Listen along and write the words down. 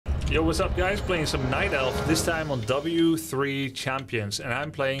Yo, what's up guys? Playing some Night Elf, this time on W3 Champions. And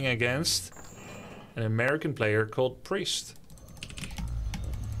I'm playing against an American player called Priest.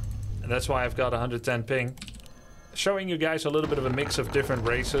 And that's why I've got 110 ping. Showing you guys a little bit of a mix of different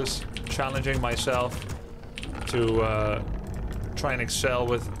races. Challenging myself to try and excel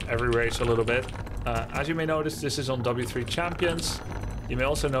with every race a little bit. As you may notice, this is on W3 Champions. You may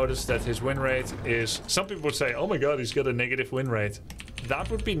also notice that his win rate is... Some people would say, oh my god, he's got a negative win rate.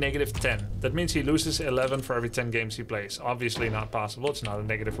 That would be negative 10. That means he loses 11 for every 10 games he plays. Obviously not possible. It's not a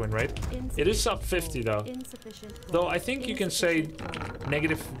negative win rate. It is sub 50 though. Though I think you can say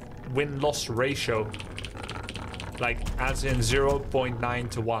negative win-loss ratio. Like as in 0.9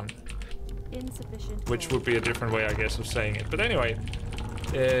 to 1. Which would be a different way, I guess, of saying it. But anyway,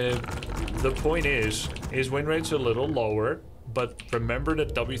 the point is, his win rate's a little lower. But remember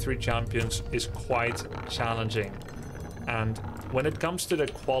that W3 Champions is quite challenging. And when it comes to the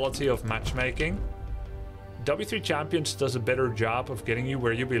quality of matchmaking, W3 Champions does a better job of getting you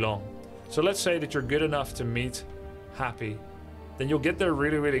where you belong. So let's say that you're good enough to meet Happy. Then you'll get there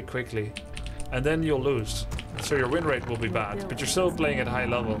really, really quickly. And then you'll lose. So your win rate will be bad. But you're still playing at high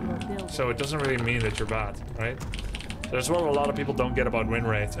level. So it doesn't really mean that you're bad, right? So that's what a lot of people don't get about win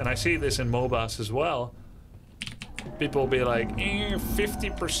rate. And I see this in MOBAs as well. People will be like,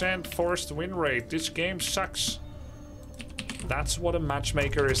 50% forced win rate. This game sucks. That's what a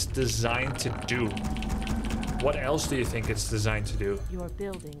matchmaker is designed to do. What else do you think it's designed to do? Your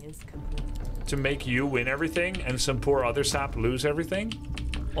building is complete. To make you win everything and some poor other sap lose everything?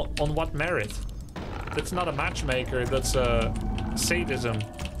 On what merit? That's not a matchmaker, that's a sadism,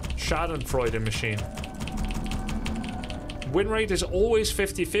 schadenfreude machine. Win rate is always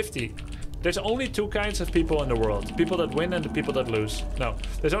 50-50. There's only two kinds of people in the world. People that win and the people that lose. No,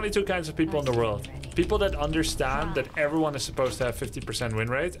 there's only two kinds of people in the world. People that understand that everyone is supposed to have 50% win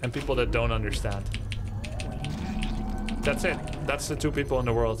rate, and people that don't understand. That's it. That's the two people in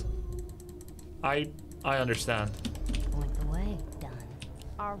the world. I understand. Point the way, done.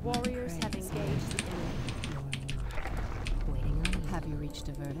 Our warriors have engaged the enemy. Waiting on you. Have you reached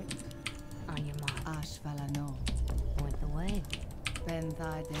a verdict? On your mark. Ashvalano. Point the way.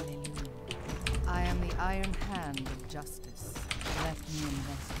 Benthai Delelu. I am the iron hand of justice. Let me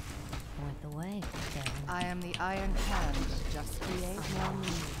investigate. Point the way. I am the iron hand of justice. Create more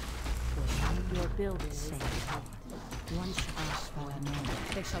meaning. Your building is complete. One shot.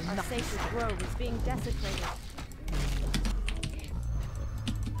 They shall Our not sacred grove is being desecrated.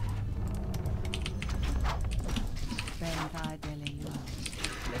 Benthai Delelu.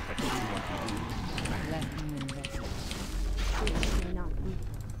 Let me investigate. Please may not be.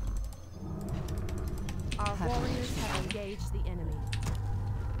 Our warriors have engaged the enemy.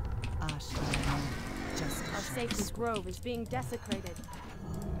 Ashvalano. Justice. Our sacred grove is being desecrated.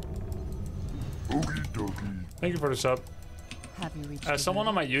 Thank you for the sub. Have you reached Someone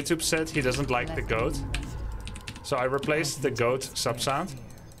on my YouTube said he doesn't like the goat. So I replaced the goat sub sound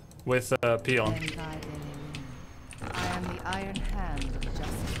with peon. I am the iron hand of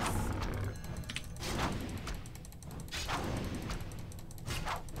justice.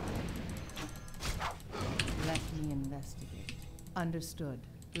 Let me investigate. Understood.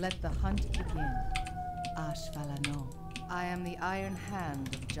 Let the hunt begin. Ashvalano. I am the iron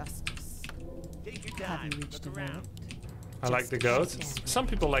hand of justice. Take your Have time. you reached a Look around. verdict? I like the goat. Some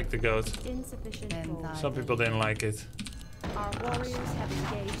people like the goat. Insufficient gold. Some people didn't like it. Our warriors have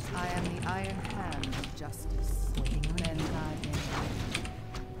engaged. I am the iron hand of justice. Benthai Delelu.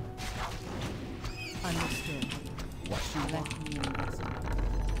 Understood. Let me investigate.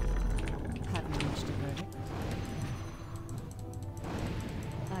 Have you reached a verdict?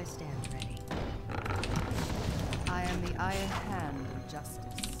 I stand ready. I am the iron hand of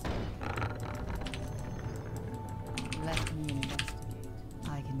justice. Let me investigate.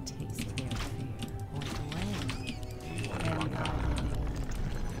 I can taste their fear. Point the way. Benthai Delelu.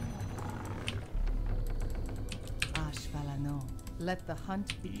 Ashvalano. Let the hunt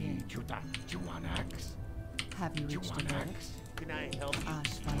begin. Do you want axe? Have you Do you reached a want verdict? axe? Can I help you?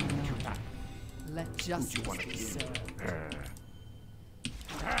 Ashvalano. Let justice wanna be kill? served.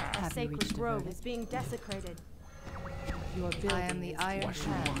 Our Have you sacred reached a grove verdict? is being desecrated. Your building I am the is iron What you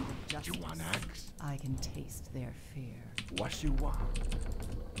hand want? of Do justice. you want axe? I can taste their fear. What you want?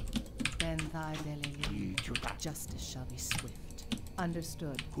 Benthai Delelu. Chuta. Justice shall be swift.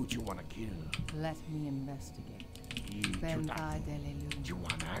 Understood. Who do you want to kill? Let me investigate. Chuta. Benthai Do Delelu. you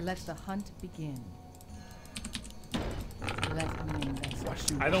want axe? Let the hunt begin. Let me investigate.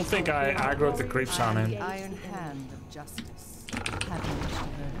 What you I don't think I aggroed the creeps I on am him. the iron hand of justice. Have you reached a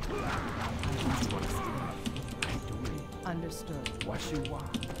verdict? I can taste their fear. Understood. What you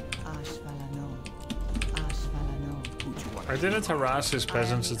want? I didn't harass his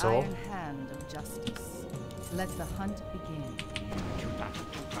peasants at all. I am the iron hand of justice. Let the hunt begin.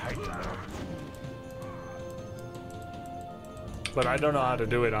 But I don't know how to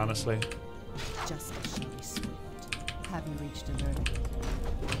do it, honestly. Justice shall be swift. Have you reached a verdict?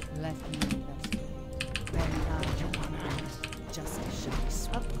 Let me investigate. Then justice shall be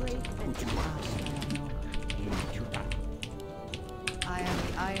swift. Upgrade finished. I am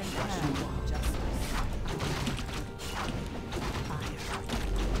the iron hand of justice.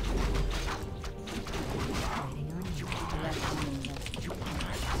 Waiting on you. Let me investigate.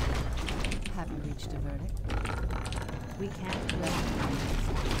 Have you reached a verdict? We can't Let build. me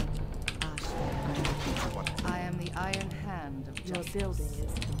investigate. I am the iron hand of Your justice. building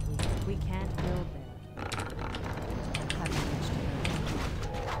is complete. We can't build there. Have you reached a verdict?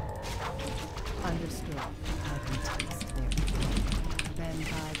 Understood. I can taste their then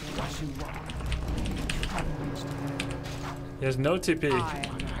by the have you reached a verdict? He has no TP. I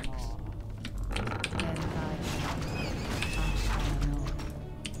am the law. Then by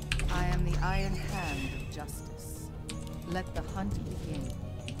I am the iron hand of justice. Let the hunt begin.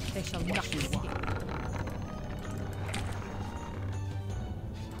 They shall not escape.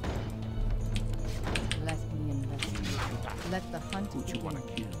 Let me investigate. Let the hunt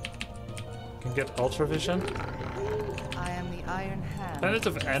begin. Can get ultra vision. I am the iron hand. Planet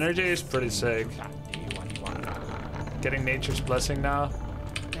of Energy is pretty sick. Getting Nature's Blessing now.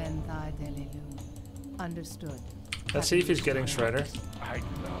 Ben thy delilum. Understood. Let's see if he's getting Shredder. Let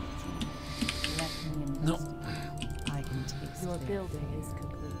me investigate. No. I can taste Your their building is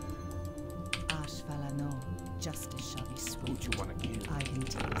complete. Ashvalano. Justice shall be swift. Who you wanna kill? I can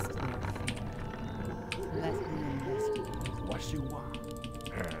taste their fear. Let me investigate. What you want?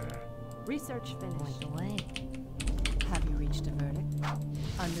 Research Point finished. the way. Have you reached a verdict?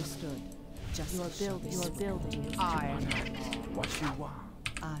 Understood. Justice Your shall be building is Iron. What you want?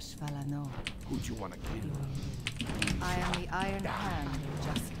 Ashvalano. Who you wanna kill? I am the iron hand of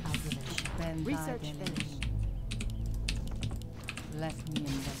justice. I'll give it a shot. Ben thy Research delilum. finished. Let me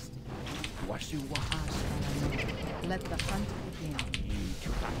investigate. What you want? Ashvalano. Let the hunt begin.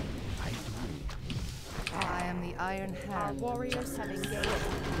 I am the iron hand. Our of warriors justice. have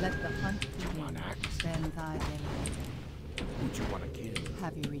engaged. Let the hunt begin. Ben thy delilum. Who you wanna kill?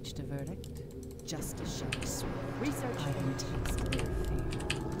 Have you reached a verdict? Justice shall be swift. Research I can taste their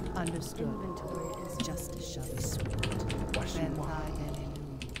fear. Understood. Inventory is Justice shall be swift. What you Ben want? thy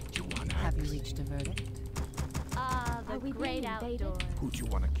delilum. You wanna Have you reached a verdict? the great outdoors. Who you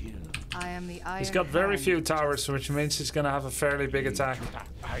wanna kill? I am the iron He's got very hand. few towers, which means he's gonna have a fairly big attack.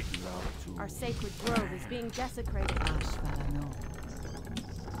 I'd love to. Our sacred grove is being desecrated. Ashvalano.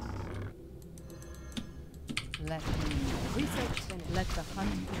 Let me. Research finished. Let the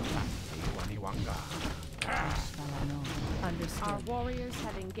hunt begin. Waniwanga. Ashvalano. Our Understood. warriors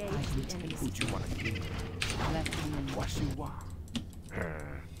have engaged the enemy. Who you wanna kill? Let me. What you want?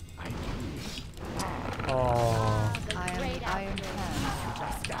 I do. Oh, The I am great the iron outdoors. hand.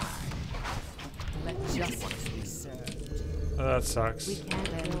 Just die. Let justice be served. that sucks. We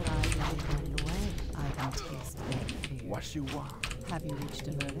can't Ben build. thy I'll delilum. point the way. I can taste their fear. What you want? Have you reached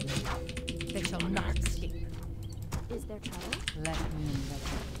a verdict? They shall not escape. Is there trouble? Let me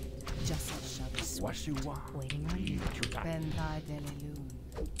investigate. Justice shall be swift. What you want? Waiting on you. Ben thy delilum.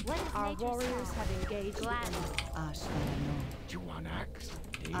 Our warriors have engaged the enemy. Ashvalano. You want axe?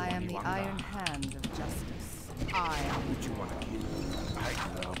 I am the iron hand of justice. I am. Who you wanna kill?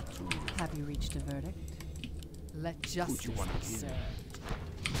 I'd love to. Have you reached a verdict? Let justice be wanna kill? served.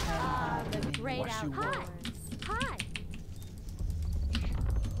 Ben thy The delilum. great What you want? outdoors. Hi.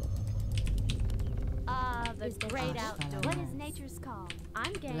 The great Ashvalano. outdoors. What is nature's call?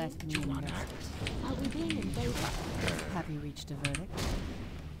 I'm game. Let me You want investigate. axe? Are we being invaded? Have you reached a verdict?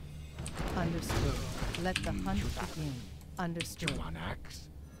 Understood. Let the hunt begin. You Understood. want axe?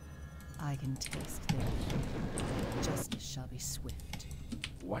 I can taste their fear. Justice shall be swift.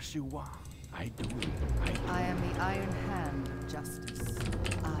 What you want? I do it. I am the iron hand of justice.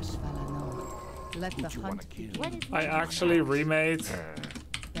 Ashvalano. Let Who the you wanna hunt kill? What is I actually remade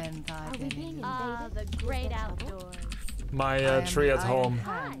Ben thy Are we being delilum. invaded? The great outdoors. my I am tree the at iron home.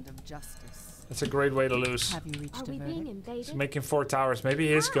 hand of justice. That's a great way to lose. Have you reached Are a we being verdict? He's invaded? making 4 towers. Maybe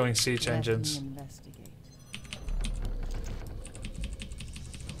he is going siege Let engines. me investigate.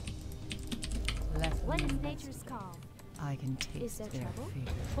 Let What me is investigate. nature's call? I can Is taste there their trouble?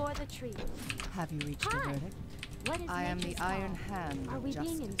 fear. For the tree. Have you reached a Hi. verdict? What is I am the nature's iron call? hand Are of we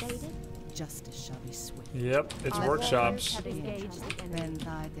justice. being invaded? Justice shall be swift. Yep, it's Our workshops. warriors have engaged the enemy. Ben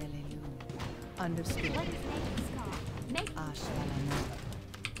thy delilum. Understood. What is nature's call? Make Ashvalano.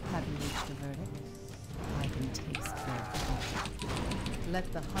 Have you reached a verdict? I can taste their fear.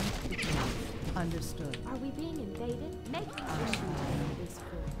 Let the hunt begin. Understood. Are we being invaded? Make this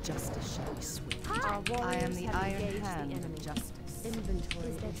food. Justice shall be swift. Our warriors I am the have iron engaged hand the of enemy. justice. Inventory.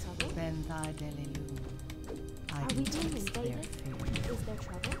 Is there trouble? Ben thy delelu. I Are can we being taste their invaded? fear. Is there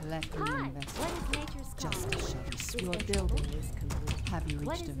trouble? Let me Hi. investigate. What is nature's call? Justice shall be Is swift. there Your trouble? building is complete. Have you What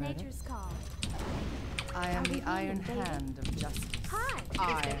reached is a verdict? nature's call? I am Are we the being iron invaded? hand of justice. Hi. Is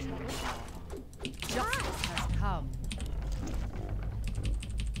I there am the trouble? law. Justice has come.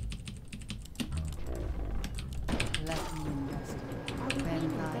 Let me investigate. Are we Ben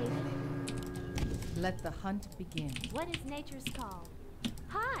being thy invaded? delelu. Let the hunt begin. What is nature's call?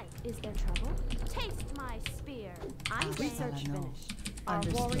 Hi. Is there trouble? Taste my spear. I'm Ash research Valano. finished. Our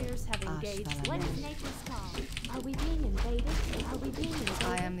Understood. warriors have Ash engaged. What Valano. is nature's call? Are we being invaded? Are we being invaded?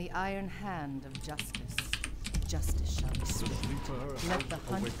 I am the iron hand of justice. Justice shall be swift. Let the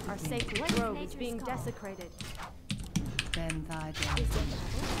hunt Our begin. sacred What is grove is nature's being call? desecrated. Ben thy Is delelu. there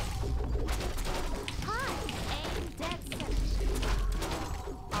trouble? Hi. Aim dead center.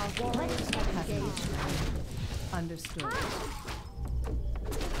 Our warriors have Have you engaged. reached a verdict? Understood. Hi.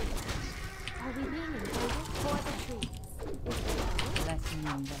 Are we being invaded? For the trees. Is there trouble? Let me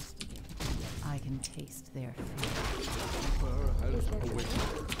investigate. I can taste their fear. Is there trouble?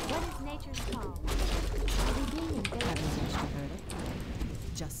 What is nature's call? Are we being Have invaded? you reached a verdict?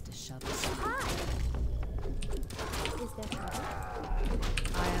 Justice shall be swift. Hi. Is there trouble?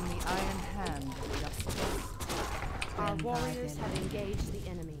 I am the iron hand of justice. Our Ben thy warriors have delelu. engaged the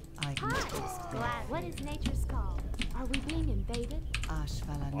enemy. I can Hi. taste their Glad. What is nature's call? Are we being invaded? Ash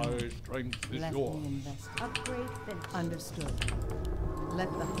Valano. My strength is Let yours. me investigate. Upgrade finished. Understood.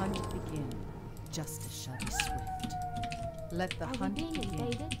 Let the hunt begin. Justice shall be swift. Let the Are we hunt being begin.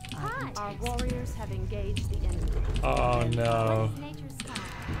 invaded? I Hi. can Our taste warriors have engaged the enemy. Oh What no. is nature's call?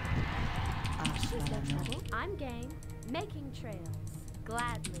 Ash Is there Valano. trouble? I'm game. Making trails.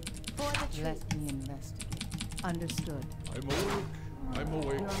 Gladly. For the trees. Let me investigate. Understood. I'm awake. I'm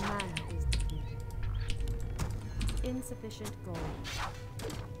awake. Your mana is depleted. Insufficient gold.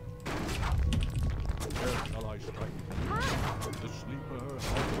 Where shall I strike? Hi. The sleeper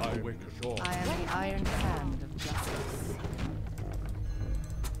I wake ashore. I am the iron hand of justice.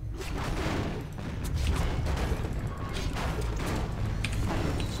 Have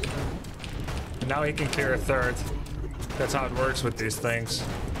you reached a verdict? Now he can clear a third. That's how it works with these things.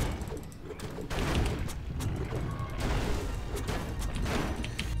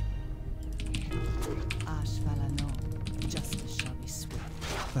 Ash Valano. Justice shall be swift.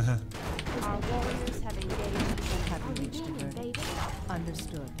 Our warriors have engaged. Have Are you we reached a being verdict? invaded?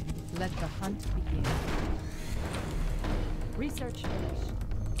 Understood. Let the hunt begin. Research finished.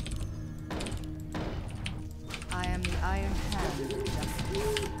 I am the iron hand of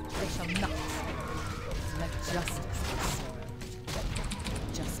justice. They shall not escape. Let justice be served.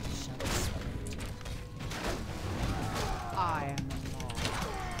 Justice shall be swift. I am the law.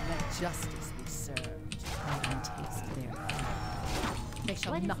 Let justice be served. I can taste their fear. They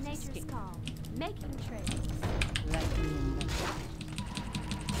shall What is not nature's escape. call? Making trails. Let me investigate.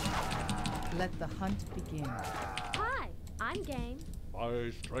 Let the hunt begin. Hi. I'm game.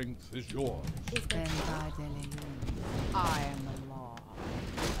 My strength is yours. Is there Ben thy delelu. I am the law.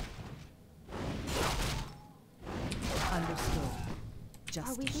 Understood. Are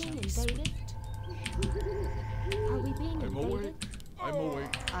Justice we shall being be invaded? swift. Are we being I'm invaded? awake. I'm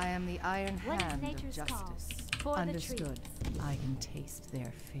awake. I am the iron What is hand of nature's call? justice. For the Understood. trees. I can taste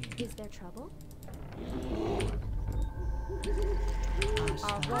their fear. Is there trouble? Ash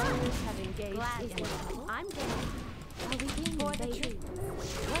Our Valano. warriors have engaged. Is there trouble? I'm game. Are we being For the invaded? trees.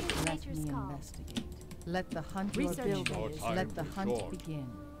 What is Let nature's me call? investigate. Let the hunt Research begin. finished. Our Let time the is hunt short. begin.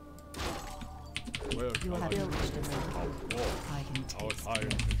 Where You shall I have strike? reached a verdict. Our war. I can Our taste time their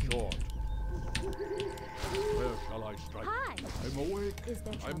is fear. short. Where shall I strike? Hi. I'm awake. Is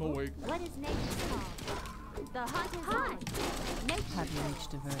there I'm trouble? awake. What is nature's call? The hunt is on. Make Have you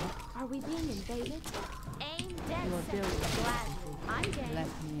reached a verdict? Are we being invaded? Aim dead Your center. building is Gladly. I'm game. Let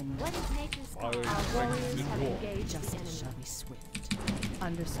me What investigate. is nature's call? Our Our strength warriors is have yours. engaged the Justice shall enemy. be swift.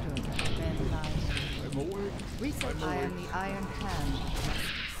 Understood. Ben thy delelu. I'm awake. Research. I am the iron hand of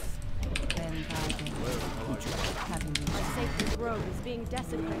justice. Ben thy delelu. Where shall I strike? Have you reached Our a sacred grove is being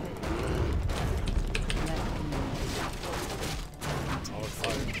desecrated. Let me investigate. Our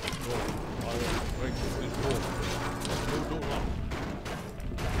time is short. Our strength is yours. No, no, no.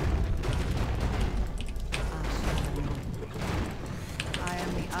 I am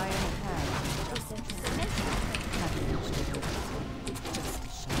the iron hand of justice. Have you reached a verdict?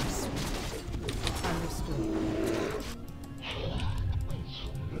 Justice shall be swift. Understood.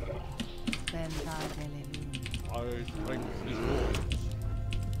 Ben thy delelu. My strength is yours.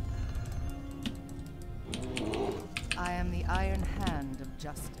 am the iron hand of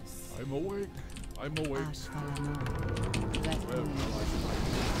justice. I'm awake. I'm awake. Ashvalano. Let Where me shall I strike?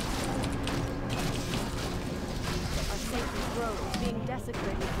 Our sacred grove is being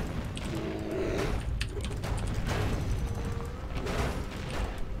desecrated.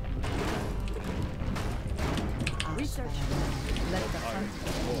 Research. Let the I hunt am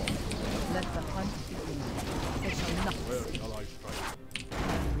the sword. Let the hunt begin. They shall not Where see. shall I strike?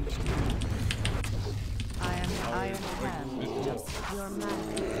 I am the I iron strike hand this of wall. justice. Your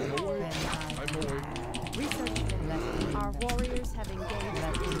master. I'm awake. Then I'm awake. Research. Let me Our invest. warriors have engaged.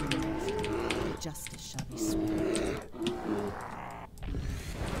 Let me invest. Justice shall be swift.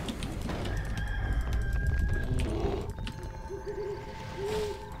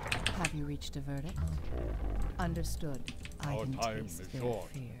 Have you reached a verdict? Understood. I Our can time taste is their short.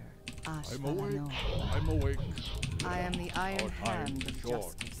 fear. I'm awake. Ashvalano. I'm awake. I am the iron Our time hand is of short.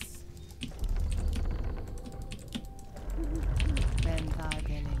 justice. Benthai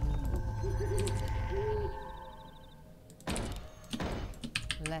Delelu.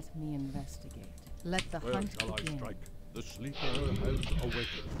 Let me investigate. Let the Where hunt shall I begin. strike? The sleeper has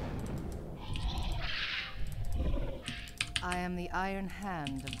awakened. I am the iron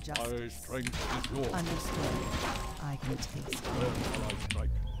hand of My justice. strength is yours. Understood. I can taste it. Where shall I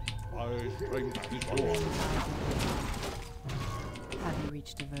strike? My strength is yours. Have you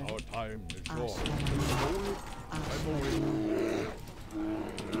reached a Our verdict? time is yours. Ashvalano. I'm awake.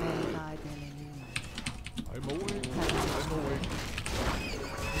 Benthai Delelu. I'm awake. I'm awake.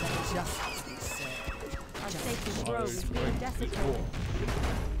 Let justice be served. Our Justice. sacred My grove is being strength is desecrated. yours.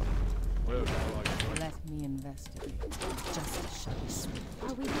 Where shall I strike? Let me investigate. Justice shall be swift.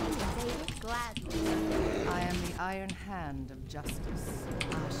 Are we being invaded? Gladly. I am the iron hand of justice.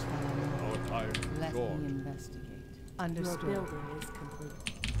 Ashvalano. Our time is Let me yours. investigate. Your Understood. building is complete.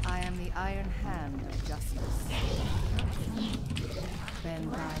 I am the iron hand of justice.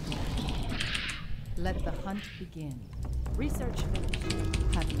 Benthai Delelu. Let the hunt begin. Research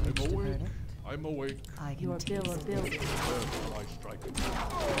finished. Have you I'm reached a awake. verdict? I'm awake. I can Your taste it. building. Where shall I strike?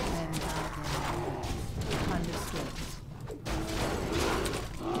 Benthai Delelu. Understood.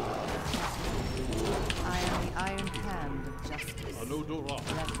 I am the iron hand of justice. Anudora.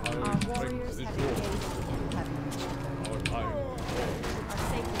 Our My strength warriors is have yours. engaged. Have you reached a verdict? Our time is yours. Our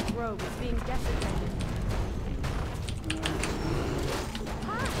sacred grove is being desecrated.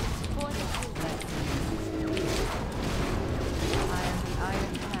 Hi, for the truth. I am the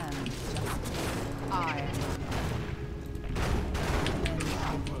iron hand of justice. I am.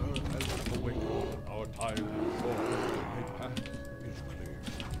 Benthai Delelu. Has awakened. Our time is short. My path is clear.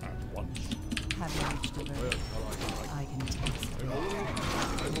 At once. Have you reached a Where verdict? shall I strike? I can taste it. I'm awake.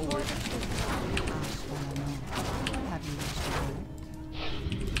 I'm For awake. the truth. Ashvalano. Have you reached a verdict?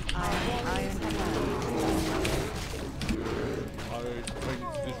 I am the iron hand. My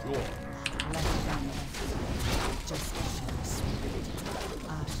strength is yours. Let it be. Justice shall be swift.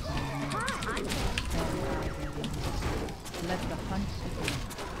 Ashvalano. Hi, I'm Let the hunt begin.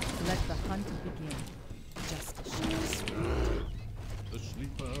 Let the hunt begin. Justice shall be swift. The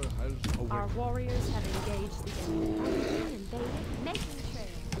sleeper has Our awakened. warriors have engaged the enemy. Are we being invaded? Making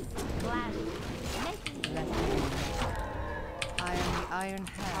trails. Gladly. Making Let it be. I am the iron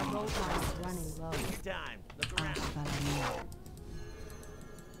Our hand. roll time is running low. Ashvalano.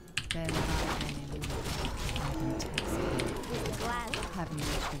 Benthai Delelu. I can taste it. gladly. Have you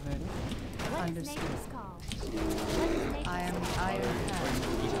reached a verdict? What is Understood. nature's call? What is nature's I am the call? iron hand.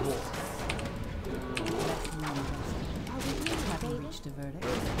 Is yours. Let me investigate. Are we being Have you invaded? reached a verdict?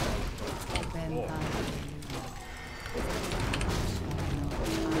 Benthai Delelu.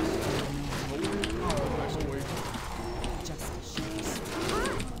 I'm awake. Justice shall be swift.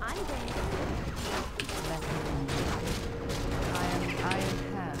 Hi, I'm Dana. Let me investigate. I am the iron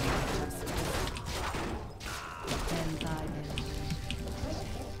hand of justice. Benthai Delelu.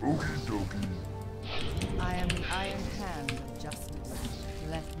 I am the iron hand of justice.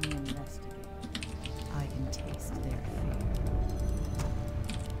 Let me investigate. I can taste their fear.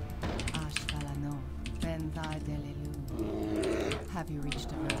 Ashvalano. Benthai Delelu. Have you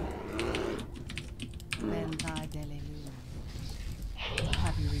reached a verdict? Benthai Delelu.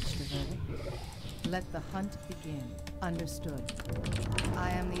 Have you reached a verdict? Let the hunt begin. Understood.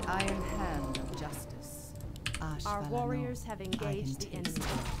 I am the iron hand of justice. Our Ashvalano. warriors have I can engaged the taste enemy.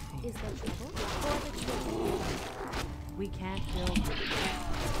 their fear. Is there trouble? For the truth. We can't build.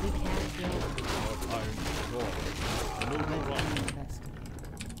 We can't build. Our time is short. No Let run. me investigate.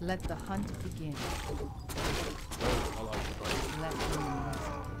 Let the hunt begin. Where shall I strike? Let me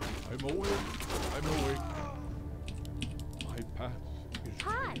investigate. I'm awake. I'm awake. My path is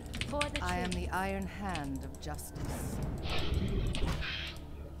Hi, for the I am truth. the iron hand of justice.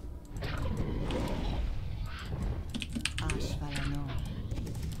 Ashvalano.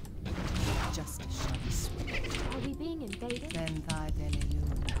 Justice shall be swift. Are we being invaded? Then thy delelu.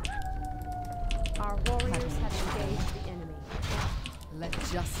 Our warriors have engaged the enemy. Let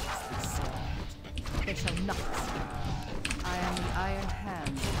justice be served. They shall not escape. I am the iron hand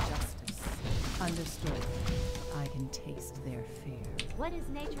of justice. Understood. I can taste their fear. What is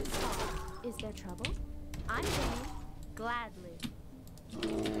nature's fault? Is there trouble? I'm game. Gladly.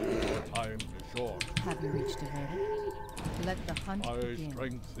 Our time is short. Have you reached a verdict? Let the hunt My begin.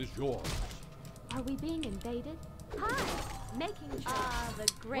 strength is yours. Are we being invaded? Hi! Making sure. The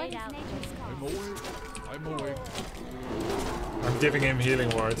great what is nature's I'm call? awake. I'm awake. I'm giving him healing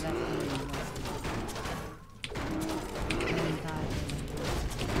word. Let me then thy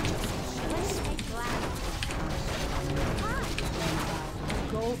Let us make glad. Hi!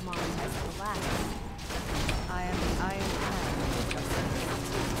 Gold mine has collapsed. I am the iron hand of justice.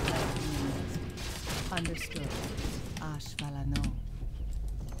 Let me rest. Understood. Ashvalano.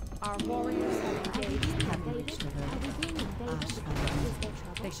 Our warriors have engaged the Have you enemy. reached a Are we verdict? being invaded? Ashvalano. Is there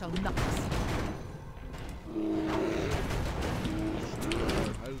trouble? They shall not escape.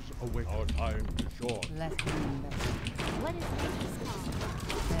 Has awake. Our time is short. Let me investigate. What is nature's call?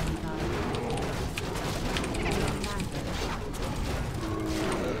 Then thy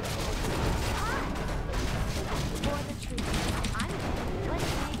For the truth. I'm game. What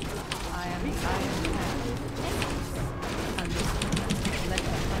is nature's call? I am the iron hand. Understood. Let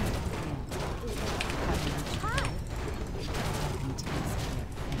the hunt begin. Have you reached a Hi! verdict? I can taste their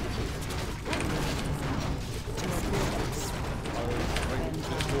fear. Our strength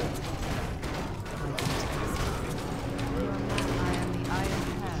is yours. I can taste it. I am the iron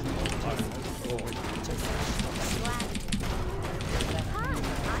hand. Time is short. Gladly. Hi!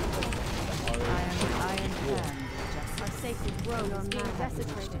 I'm game. I am the iron hand. Our sacred grove is being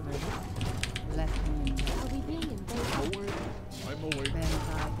desecrated. Let me in. Are we being invaded? Awake. I'm awake. Ben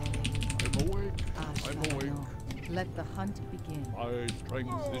thy delelu. I'm awake. I'm awake. Ashvalano. Let the hunt begin. My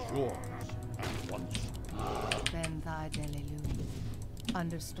strength is yours. At once. Ben thy delelu.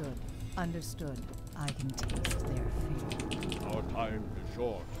 Understood. Understood. I can taste their fear. Our time is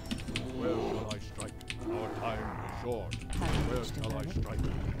short. Where shall I strike? Our time is short. Have you Where reached a shall I verdict? strike?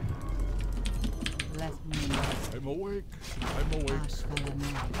 Let me rest. I'm awake. I'm awake. Ashvalano.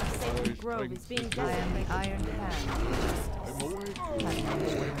 Our sacred My grove strength is being is I am desecrated. the iron hand. I'm awake. Have you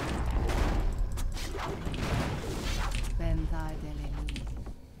reached a verdict? Ben thy delelu.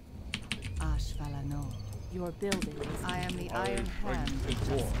 Ashvalano. Your building is I am the My iron hand. strength is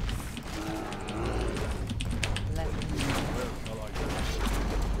yours. Let me rest. Where shall I go?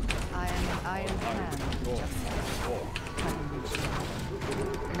 I am the iron Time hand. is yours. Have you reached a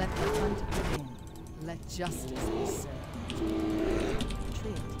verdict? Let the hunt begin. Let justice be served.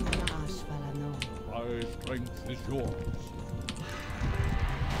 Ashvalano. My strength is yours.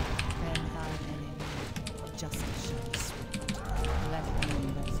 Ben thy delelu. Justice shall be swift. Let me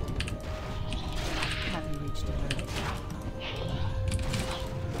investigate. Have you reached a verdict?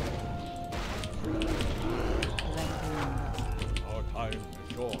 Let me investigate. Our time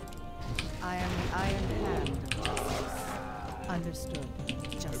is short. I am the iron hand of justice. Understood.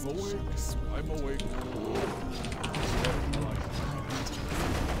 I'm Justice shall awake. be swift. I'm awake. Ashvalano. I can taste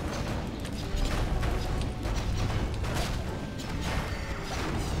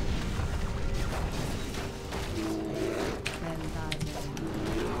then thy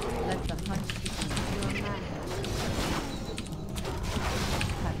delelu. Let the hunt begin. Your man.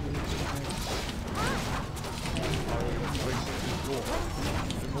 Have you reached a verdict? Then My strength is yours.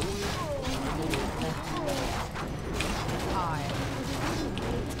 I'm awake. I'm awake. let me rest. I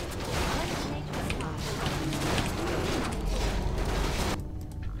What is nature's call?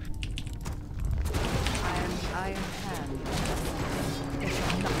 am the iron hand. They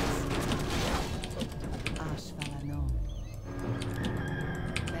shall not escape. Ashvalano.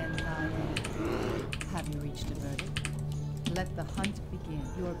 Then thy delelu. Have you reached a verdict? Let the hunt begin.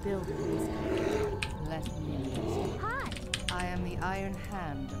 Your building is Let me investigate. Hi! I am the iron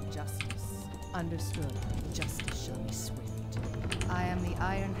hand of justice. Understood. Justice shall be swift. I am the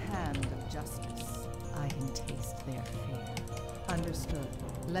iron hand of justice. I can taste their fear. Understood.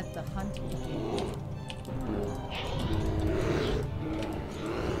 Let the hunt begin.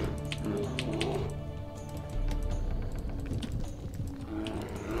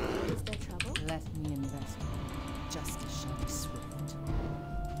 Is there trouble? Let me investigate. Justice shall be swift.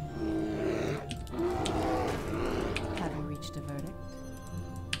 Have you reached a verdict?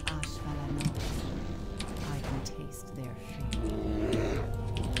 Ashvalano. I can taste their fear.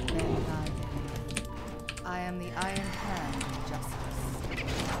 Then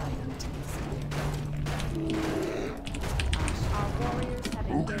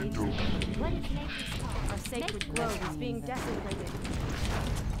What is nature's call? Our sacred grove is being desecrated.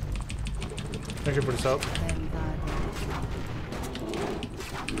 Thank you for the soap. Then thy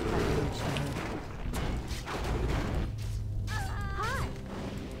Hi!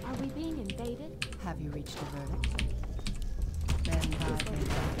 Are we being invaded? have you reached a verdict? Then thy Our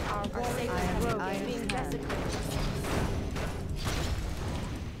sacred I am the grove is iron being hand. desecrated.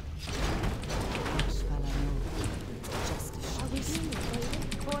 Justice Are shall we be being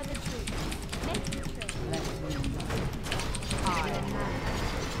invaded? For the truth. Make the truth. let me know. I am mad.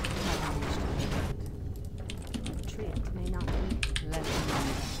 Have you reached a verdict? The truth may not be. Let me know.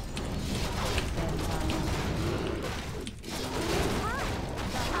 Then thy Hi!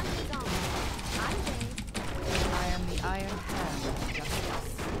 The hunt is on. I'm Dave. I am the iron hand of justice.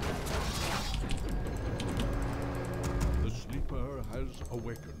 The sleeper has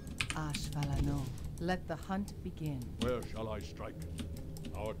awakened. Ashvalano, let the hunt begin. Where shall I strike?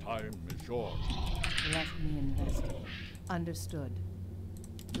 Our time is short. Let me investigate. Understood.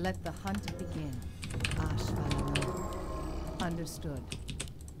 Let the hunt begin. Ashvalano. Understood.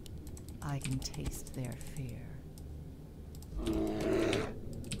 I can taste their fear. Where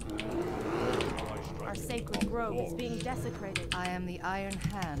shall I strike? Our sacred grove is being desecrated. I am the iron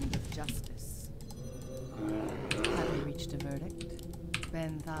hand of justice. Have you reached a verdict?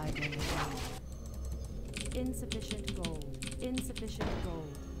 Ben thy delivery. Insufficient gold. Insufficient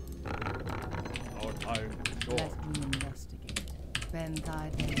gold. Our time is short. Let me investigate. Ben thy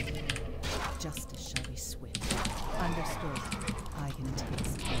delivery. Justice shall be swift. Understood. I can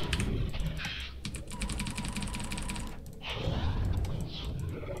taste their fear.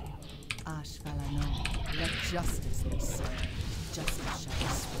 Ashvalano, let justice be served. Justice shall be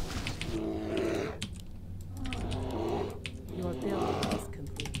swift. Your building is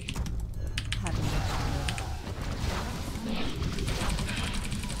complete. Have you reached a verdict?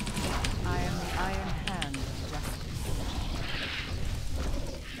 I am the iron hand of justice.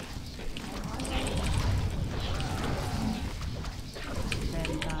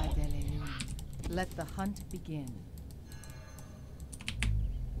 Ben thy delelum. Let the hunt begin.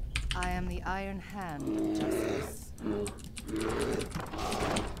 I am the iron hand of justice.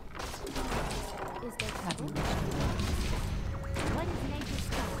 Is there Have you trouble? reached a verdict? What is nature's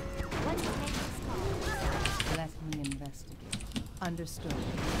call? What is nature's call? Let me investigate. Understood.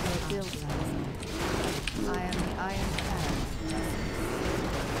 Your building is I am the iron hand of justice.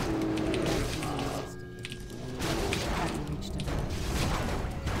 Let me investigate. Have you reached a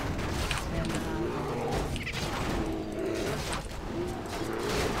verdict? Then I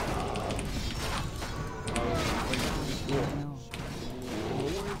will know.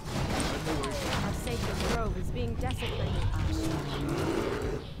 Our sacred grove is being desecrated.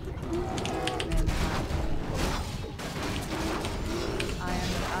 Then I am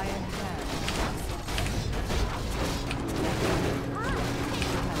the iron hand of justice.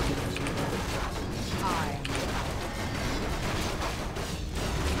 I am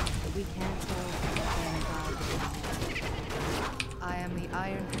We can't hold. I am the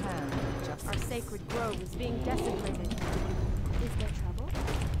iron hand of justice. Our sacred grove is being desecrated. Is there trouble?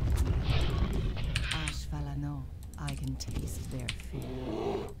 Ashvalano, I can taste their fear.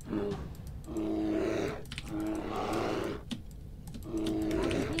 Are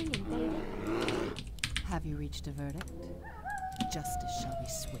we being invaded? Have you reached a verdict? Justice shall be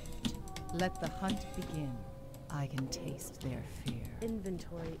swift. Let the hunt begin. I can taste their fear.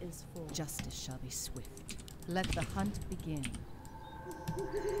 Inventory is full. Justice shall be swift. Let the hunt begin.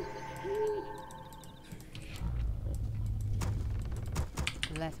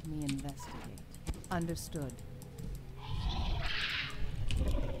 Let me investigate. Understood.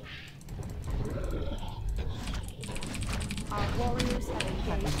 Our warriors have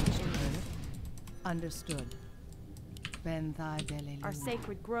Have you engaged reached a in verdict? Understood. Ben thy delelum. Our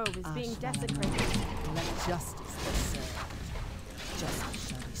sacred grove is being Ashvalano. desecrated. Let justice be served. Justice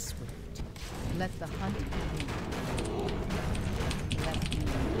shall be swift. Let the hunt begin. Let me.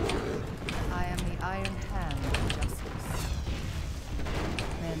 I am the iron hand of justice.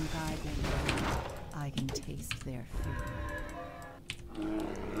 Ben thy delelum. I can taste their fear.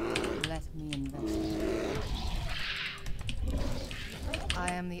 Let me investigate. I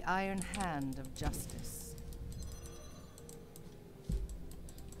am the iron hand of justice.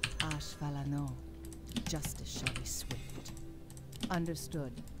 Ashvalano, justice shall be swift.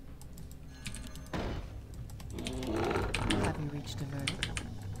 Understood. Have you reached a verdict?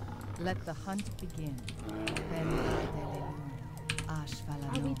 Let the hunt begin. Ben thy delelum. Are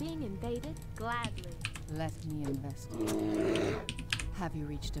we Ashvalano, being invaded? Gladly. let me investigate. Have you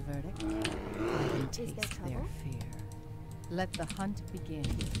reached a verdict? I can there taste their trouble? fear. Let the hunt begin.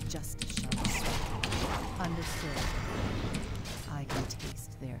 Justice shall be swift. Understood. I can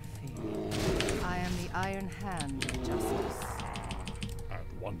taste their fear. I am the iron hand of justice. At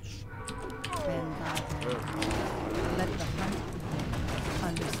once. Bend thy bow. Let the hunt begin.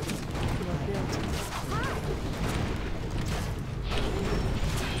 Understood. Your buildings.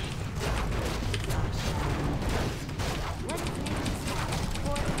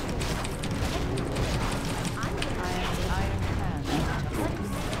 I am the iron hand of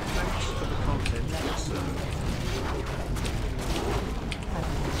justice. Thanks for the content, sir.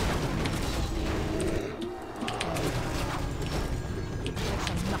 I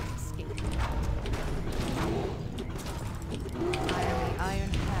shall not escape. I am the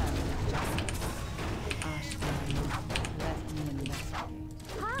iron hand of justice. Ashburn, let me investigate.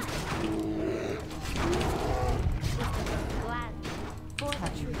 Glad for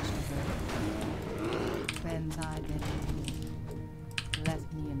Have the you truth. reached the verdict? Bend thy belly. Let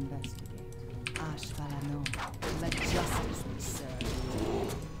me investigate. Ashvalano, let justice be served.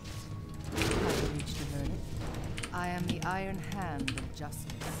 Have you reached the verdict? I am the iron hand of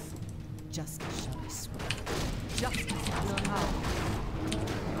justice. Justice shall be swift. Justice has power.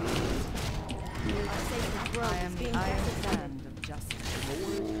 Our sacred grove I is am the being iron desecrated. hand of justice.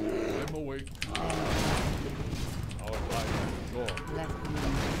 I'm awake. Our life is short. Let me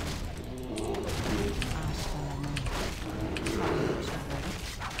Ashvalano. Have you reached the verdict?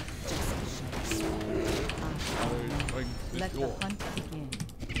 Justice shall be swift. My Ashvalano. strength is Let the yours. hunt begin.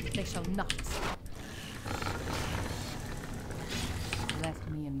 They shall not escape. Let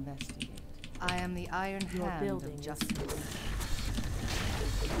me investigate. I am the iron Your hand building of is justice.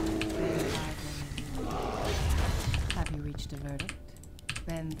 Bend thy delilum. Have you reached a verdict?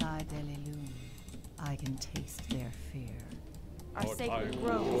 Bend thy delilum. I can taste their fear. Our Our sacred time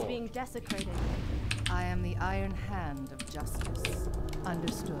grove is is short. being desecrated. I am the iron hand of justice.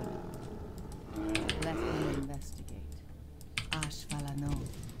 Understood. Let me investigate. Ashvalano.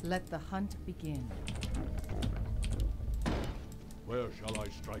 Let the hunt begin. Where shall I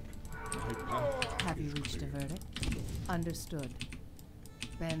strike? My path Have you is reached a clear. verdict? Understood.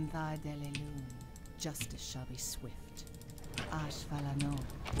 Bend thy delilum. Justice shall be swift. Ashvalano.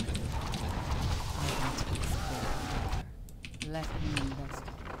 I can taste their fear. Let me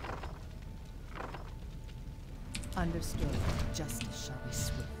investigate. Understood. Justice shall be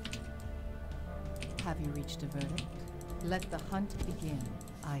swift. Have you reached a verdict? Let the hunt begin.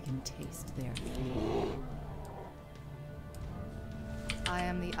 I can taste their fear. I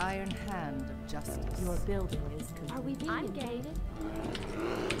am the iron hand of justice. Your building is complete. Are we being invaded?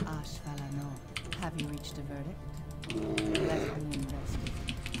 Ashvalano. Have you reached a verdict? Let me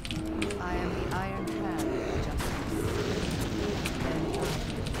investigate. I am the iron hand of justice. And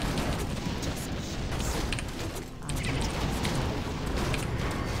justice shall be swift. I can taste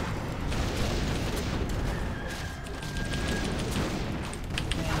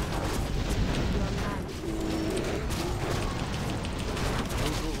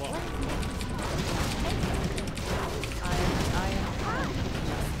I am the iron hand of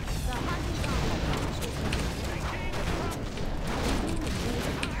justice. The hunt is on.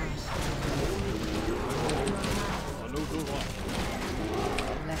 Maneuver one.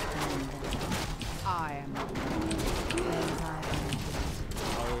 Let me investigate. I am the and I am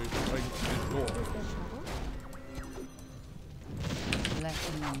My strength is yours. Is there trouble? Let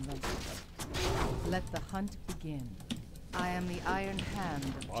me investigate. Let the hunt begin. I am the iron hand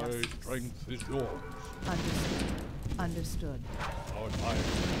of My justice. strength is yours. Understood. Understood. Our time is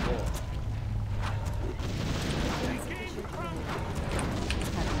short. Have you reached a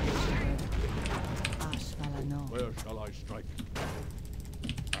verdict? Ashvalano. Where shall I strike?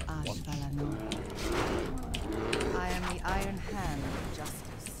 At once. Ashvalano. I am the iron hand of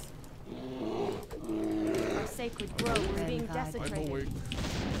justice. Our sacred grove is And being thy I'm desecrated. awake.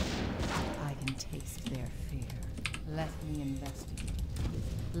 I can taste their fear. Let me investigate.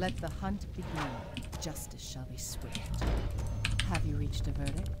 Let the hunt begin. Justice shall be swift. Have you reached a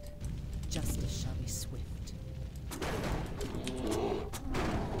verdict? Justice shall be swift.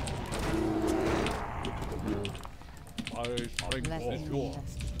 My strength Let me is yours.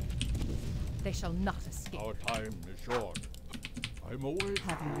 investigate. They shall not escape. Our time is short. I'm awake.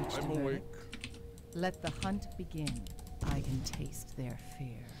 Have you reached I'm a awake. verdict? Let the hunt begin. I can taste their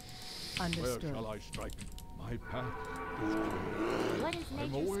fear. Where Understood. shall I strike? My path is clear. What is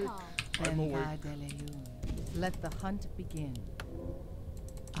I'm nature's awake. call? I'm Bend thy awake. delilum. Let the hunt begin.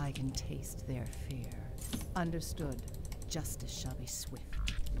 I can taste their fear. Understood. Justice shall be swift.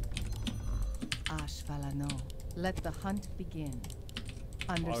 Ashvalano. Let the hunt begin.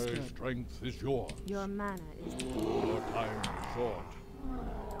 My Understood. strength is yours. Your mana is Your time is short.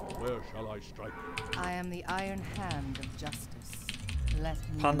 Where shall I strike? I am the iron hand of justice. Let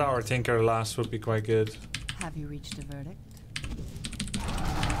me Panda or Tinker last would be quite good. Have you reached a verdict?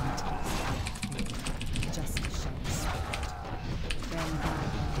 Justice shall be swift. Then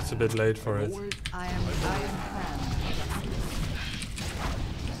by It's a bit late for it. I am the iron hand of justice.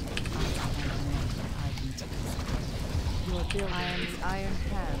 I can taste. Your building I am the iron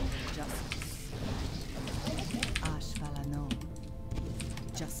hand of justice. Ashvalano.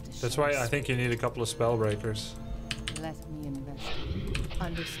 Justice. That's shall why be I think you need a couple of spell breakers. swift. Let me investigate.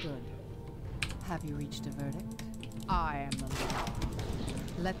 Understood. Have you reached a verdict? I am the law.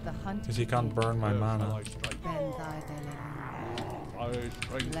 Let the hunt Because he can't burn my Where shall mana. I strike? bend thy delirium. My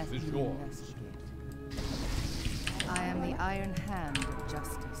strength Let is me yours. investigate. I am the iron hand of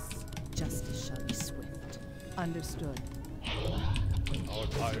justice. Justice shall be swift. Understood. Our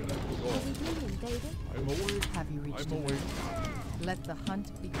time is short. being invaded. I'm awake. Have you reached I'm a awake. verdict? Let the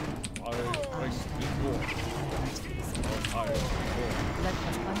hunt begin. My strength is yours. I can taste it. Our time is short. Let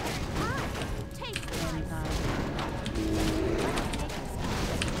the hunt begin. Taste Bend my thy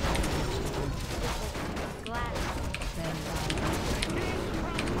glad. bend thy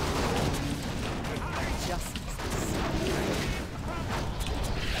justice.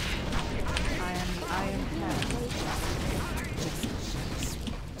 I am the iron hand of justice. Justice shall be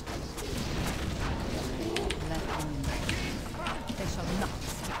swift. Let me. They shall not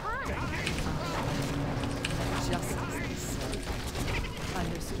stay. Let justice be served.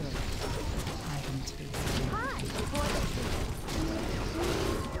 Understood. I can taste it. Hi, before the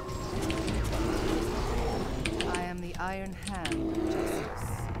I am the iron hand of justice.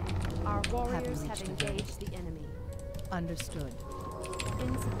 Our warriors Haven't have reached a engaged the enemy. Understood.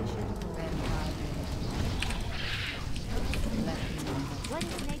 Insufficient. Bend thy Let me. What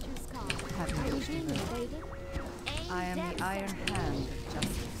is nature's call? Have you Are we reached a being verdict? invaded? I am the iron hand of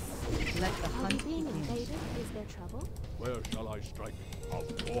justice. Let the Are we hunt being begin. invaded? Is there trouble? Where shall I strike? Of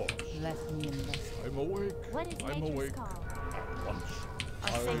course. Let me investigate. I'm awake. What is I'm nature's awake. call? At once. Our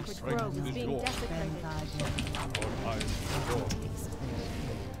My sacred strength grove is is being yours. Bend desecrated. thy delirium. Our time is short. Taste their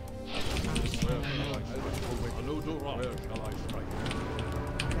Where shall I strike? Anudora. Where shall I strike?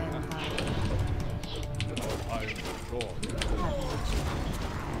 Bend thy Our time is short.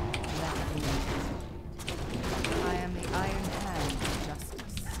 Let me investigate. I am the iron hand of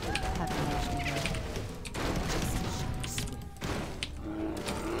justice. Have you reached a verdict? Justice shall be swift.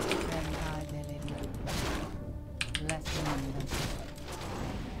 Bend thy delirium. Let me investigate.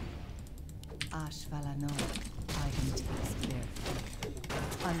 Ashvalano. I can taste their fear.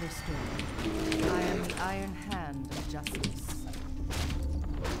 Understood. I am the iron hand of justice.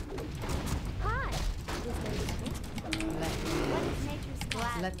 Hi, is there trouble? Let What me. is nature's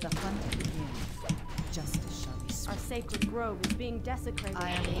glad? Let the hunt begin. Justice shall be Our swift. sacred grove is being desecrated. I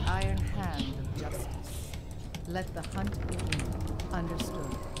am the iron hand of justice. Let the hunt begin.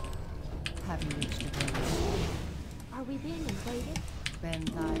 Understood. Have you reached a verdict? Are we being invaded? Bend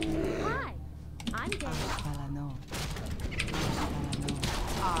thy delirium. Hi, I'm Dave. Ashvalano. Ashvalano.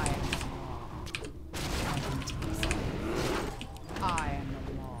 I am the law. I can taste it. I am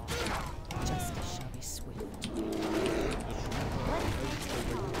the law. Justice shall be swift. What is nature's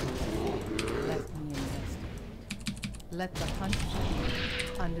call? Let me investigate. Let the hunt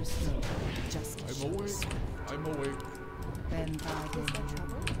begin. Understood. Justice I'm shall be awake. swift. I'm awake. Bend thy Is there delirium.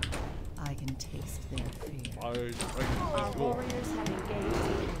 trouble? I can taste their fear. My strength Our is yours. warriors have engaged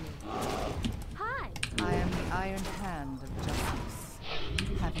the enemy. Hi, I am the iron hand of justice.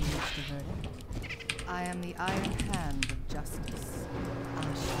 Have you reached a verdict? I am the iron hand of justice.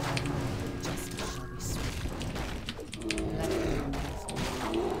 Ashvalano. Justice shall be swift. Let me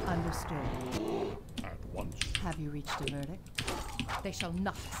investigate. Understood. At once. Have you reached a verdict? They shall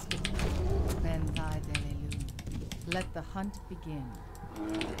not escape. Bend thy delirium. Let the hunt begin.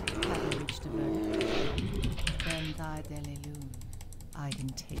 Have you reached a verdict? Bend thy delirium. I can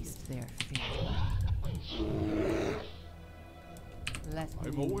taste their fear. Let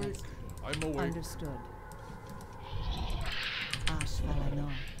me I'm awake. investigate. I'm awake. Understood. Ashvalano.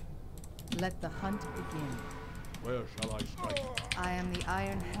 Let the hunt begin. Where shall I strike? I am the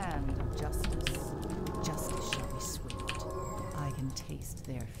iron hand of justice. Justice shall be swift. I can taste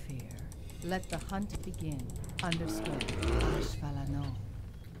their fear. Let the hunt begin. Understood. Ashvalano.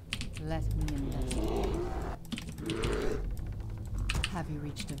 Let me investigate. Have you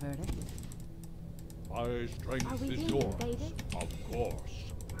reached a verdict? My are strength we is being yours. invaded? Of course.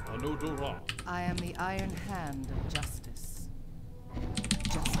 Anudora. I am the iron hand of justice.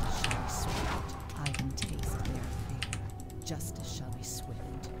 Justice shall be swift. I can taste their fear. Justice shall be swift.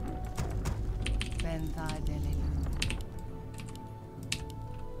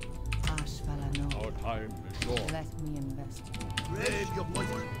 Our time is short. Let me investigate. Grab your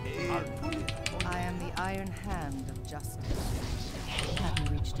poison. I am the iron hand of justice. Have you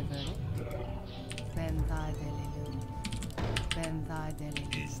reached a verdict? Ben thy delilum. Ben thy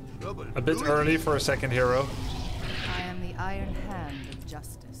delilum. Is trouble A bit brewing? early for a second hero. I am the iron hand of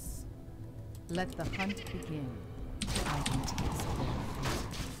justice. Let the hunt begin. I can taste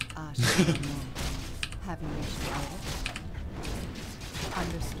their fate. Have you reached a verdict?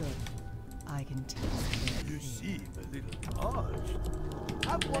 Understood. I can taste their You fate. seem a little charged.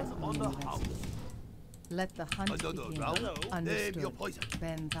 Have one on the house. Let the hunt Another begin. round. Name your Understood. poison.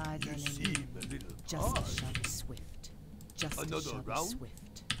 Ben thy You delilum. seem a little Justice charged. shall be swift. Justice Another shall be round?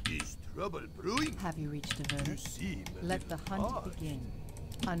 swift. Is trouble brewing? Have you reached a You verdict? seem a Let the little hunt charged. begin.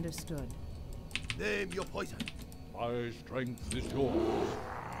 Understood. Name your poison. My strength is yours.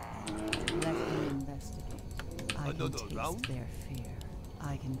 Let me investigate. I can Another taste round? their fear.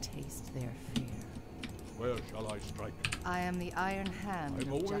 I can taste their fear. Where shall I strike? I am the iron hand I'm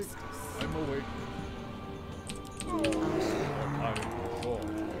of awake. justice. I'm awake. I Our shall- time is short.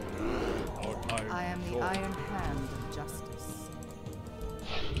 Our time I am is the short. iron hand of justice.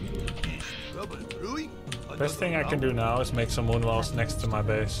 Is trouble brewing? Best thing I Another can do round? now is make some moonwalls next to my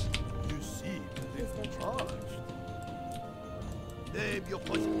base. You seem a Is there little trouble? charged. Name your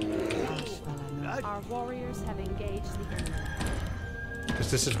poison. Right. Our warriors have engaged the enemy. Because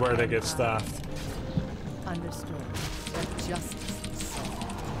this is where they get staffed. Understood. Let justice be served.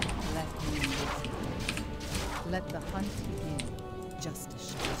 Let me investigate. Let the hunt begin.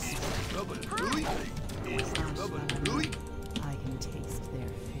 Justice shall be served. Trouble brewing? Is trouble brewing? I can taste their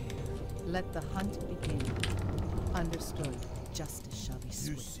fear. Let the hunt begin. Understood. Justice shall be You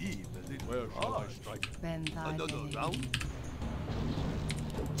swift. seem a little Where shall I charged. strike? Bend thy Another delay. round?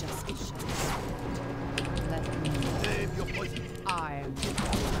 Justice shall be swift. Let me Name your poison. I am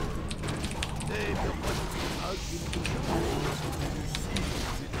Name your poison. I'll give you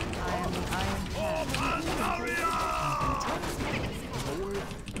I am the iron hand.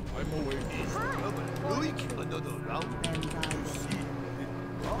 I'm awake. trouble brewing. Another round. Bend thy delay. Seem a little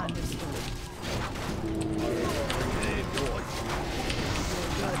charged. Understood. Name your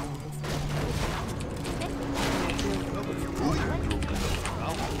poison. Trouble brewing. Another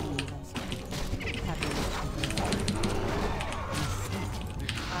round. Have you reached the verdict?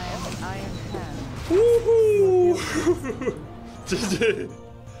 I am the iron hand. Woohoo!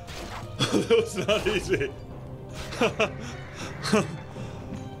 That was not easy.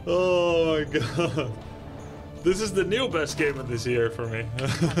 Oh my god. This is the new best game of this year for me.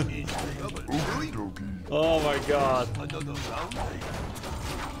 Is trouble brewing. Oh my god. Another round.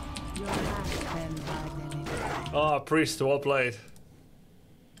 Your hand. Bend thy delay. Oh, Priest, well played.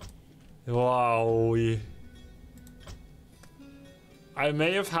 Wow. I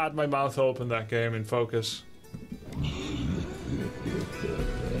may have had my mouth open that game in focus.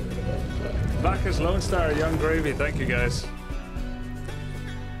 Back as Lone Star, Young Gravy, thank you guys.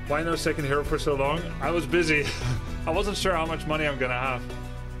 Why no second hero for so long? I was busy. I wasn't sure how much money I'm gonna have.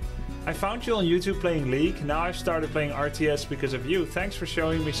 I found you on YouTube playing League. Now I've started playing RTS because of you. Thanks for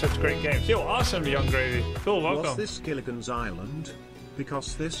showing me such great games. Yo, awesome, Young Gravy. Cool, welcome. Was this Gilligan's Island?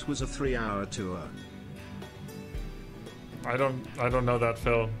 Because this was a 3-hour tour. I don't know that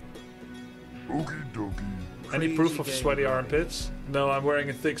film. Any Crazy proof of game, sweaty right? armpits? No, I'm wearing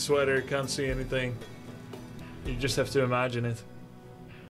a thick sweater, can't see anything. You just have to imagine it.